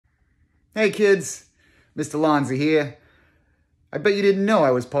Hey kids, Mr. Lonzi here. I bet you didn't know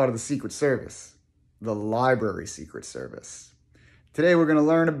I was part of the Secret Service, the Library Secret Service. Today we're going to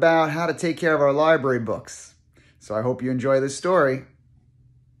learn about how to take care of our library books. So I hope you enjoy this story.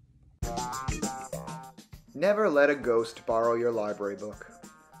 Never let a ghost borrow your library book.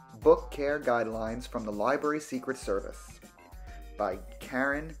 Book Care Guidelines from the Library Secret Service by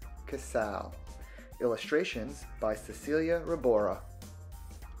Karen Casale. Illustrations by Cecilia Rebora.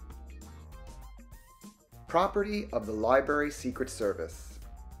 Property of the Library Secret Service.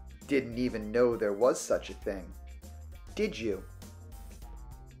 Didn't even know there was such a thing. Did you?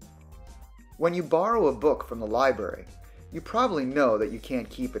 When you borrow a book from the library, you probably know that you can't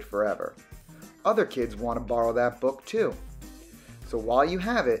keep it forever. Other kids want to borrow that book too. So while you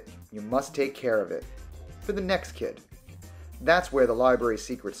have it, you must take care of it. For the next kid. That's where the Library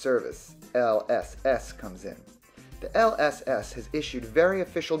Secret Service, LSS, comes in. The LSS has issued very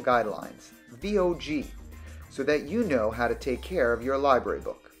official guidelines, VOG, so that you know how to take care of your library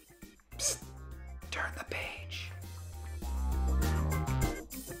book. Psst, turn the page.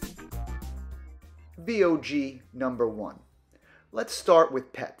 VOG number 1. Let's start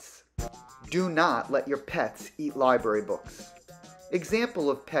with pets. Do not let your pets eat library books. Example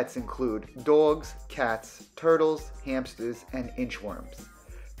of pets include dogs, cats, turtles, hamsters, and inchworms.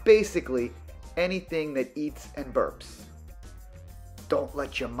 Basically, anything that eats and burps. Don't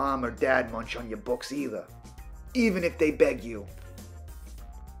let your mom or dad munch on your books either, even if they beg you.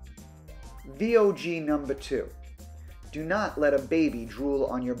 VOG number 2. Do not let a baby drool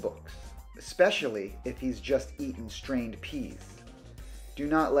on your books, especially if he's just eaten strained peas. Do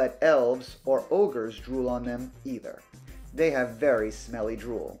not let elves or ogres drool on them either. They have very smelly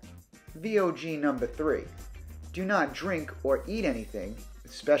drool. VOG number 3. Do not drink or eat anything,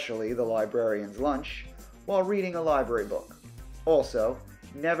 especially the librarian's lunch, while reading a library book. Also,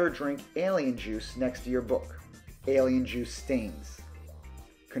 never drink alien juice next to your book. Alien juice stains.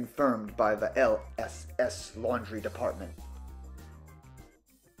 Confirmed by the LSS Laundry Department.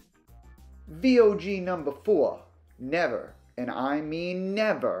 VOG number 4. Never, and I mean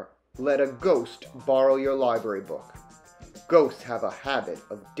never, let a ghost borrow your library book. Ghosts have a habit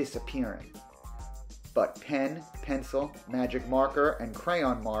of disappearing. But pen, pencil, magic marker, and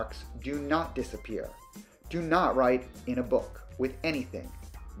crayon marks do not disappear. Do not write in a book with anything.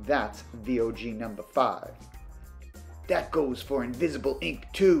 That's VOG number 5. That goes for invisible ink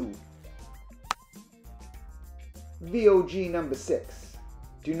too. VOG number 6.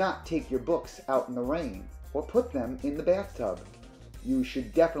 Do not take your books out in the rain or put them in the bathtub. You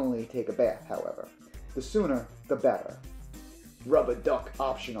should definitely take a bath, however. The sooner, the better. Rubber duck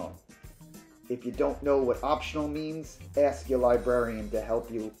optional. If you don't know what optional means, ask your librarian to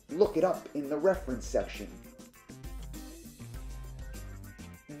help you look it up in the reference section.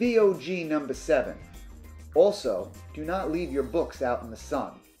 VOG number 7. Also, do not leave your books out in the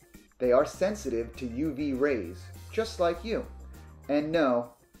sun. They are sensitive to UV rays, just like you. And no,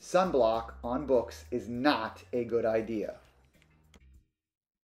 sunblock on books is not a good idea.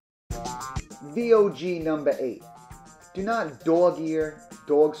 VOG number 8. Do not dog ear,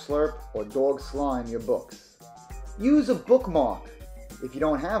 dog slurp, or dog slime your books. Use a bookmark. If you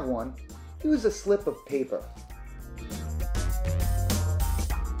don't have one, use a slip of paper.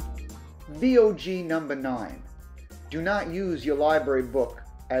 VOG number 9. Do not use your library book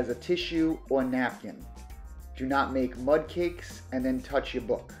as a tissue or napkin. Do not make mud cakes and then touch your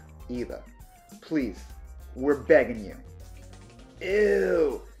book either. Please, we're begging you.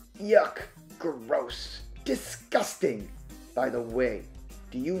 Ew, yuck, gross, disgusting. By the way,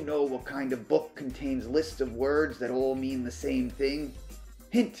 do you know what kind of book contains lists of words that all mean the same thing?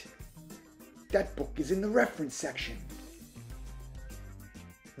 Hint, that book is in the reference section.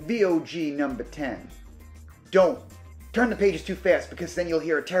 VOG number 10. Don't turn the pages too fast because then you'll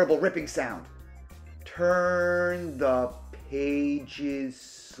hear a terrible ripping sound. Turn the pages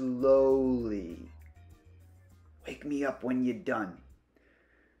slowly. Wake me up when you're done.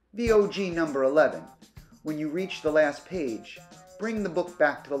 VOG number 11. When you reach the last page, bring the book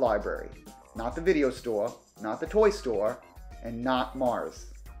back to the library. Not the video store, not the toy store, and not Mars.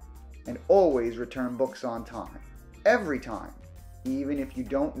 And always return books on time. Every time, even if you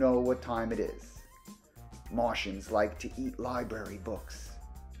don't know what time it is. Martians like to eat library books.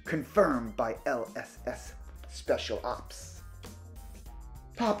 Confirmed by LSS Special Ops.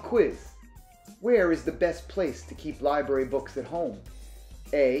 Pop quiz. Where is the best place to keep library books at home?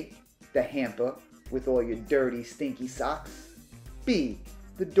 A. The hamper with all your dirty, stinky socks. B.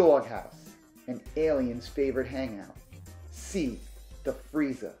 The doghouse, an alien's favorite hangout. C. The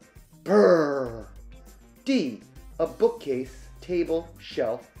freezer. Brrr. D. A bookcase, table,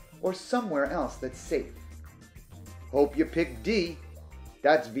 shelf, or somewhere else that's safe. Hope you picked D.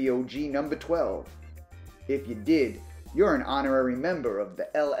 That's VOG number 12. If you did, you're an honorary member of the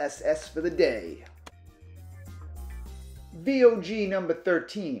LSS for the day. VOG number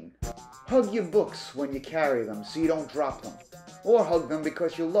 13. Hug your books when you carry them so you don't drop them. Or hug them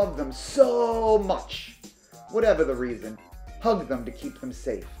because you love them so much. Whatever the reason, hug them to keep them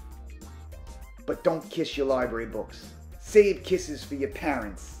safe. But don't kiss your library books. Save kisses for your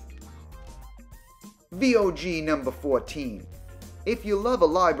parents. VOG number 14. If you love a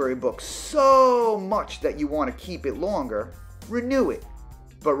library book so much that you want to keep it longer, renew it.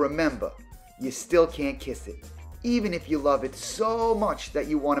 But remember, you still can't kiss it, even if you love it so much that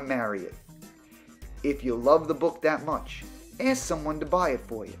you want to marry it. If you love the book that much, ask someone to buy it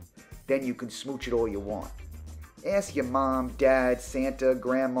for you. Then you can smooch it all you want. Ask your mom, dad, Santa,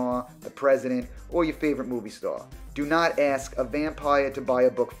 grandma, the president, or your favorite movie star. Do not ask a vampire to buy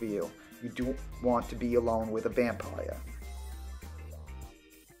a book for you. You don't want to be alone with a vampire.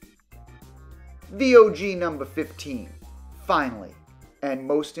 VOG number 15. Finally, and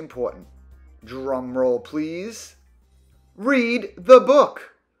most important, drum roll please, read the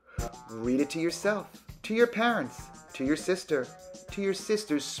book. Read it to yourself, to your parents, to your sister, to your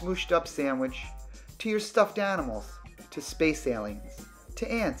sister's smooshed up sandwich, to your stuffed animals, to space aliens,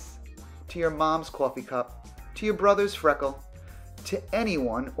 to ants, to your mom's coffee cup, to your brother's freckle, to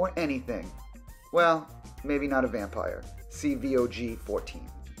anyone or anything. Well, maybe not a vampire. See VOG 14.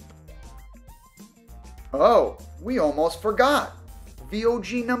 Oh, we almost forgot.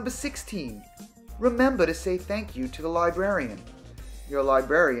 VOG number 16. Remember to say thank you to the librarian. Your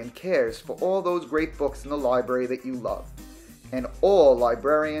librarian cares for all those great books in the library that you love. And all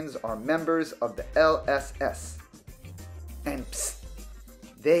librarians are members of the LSS. And psst,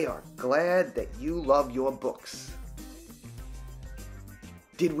 they are glad that you love your books.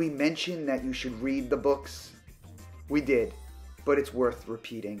 Did we mention that you should read the books? We did, but it's worth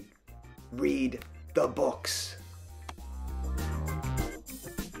repeating. Read the books.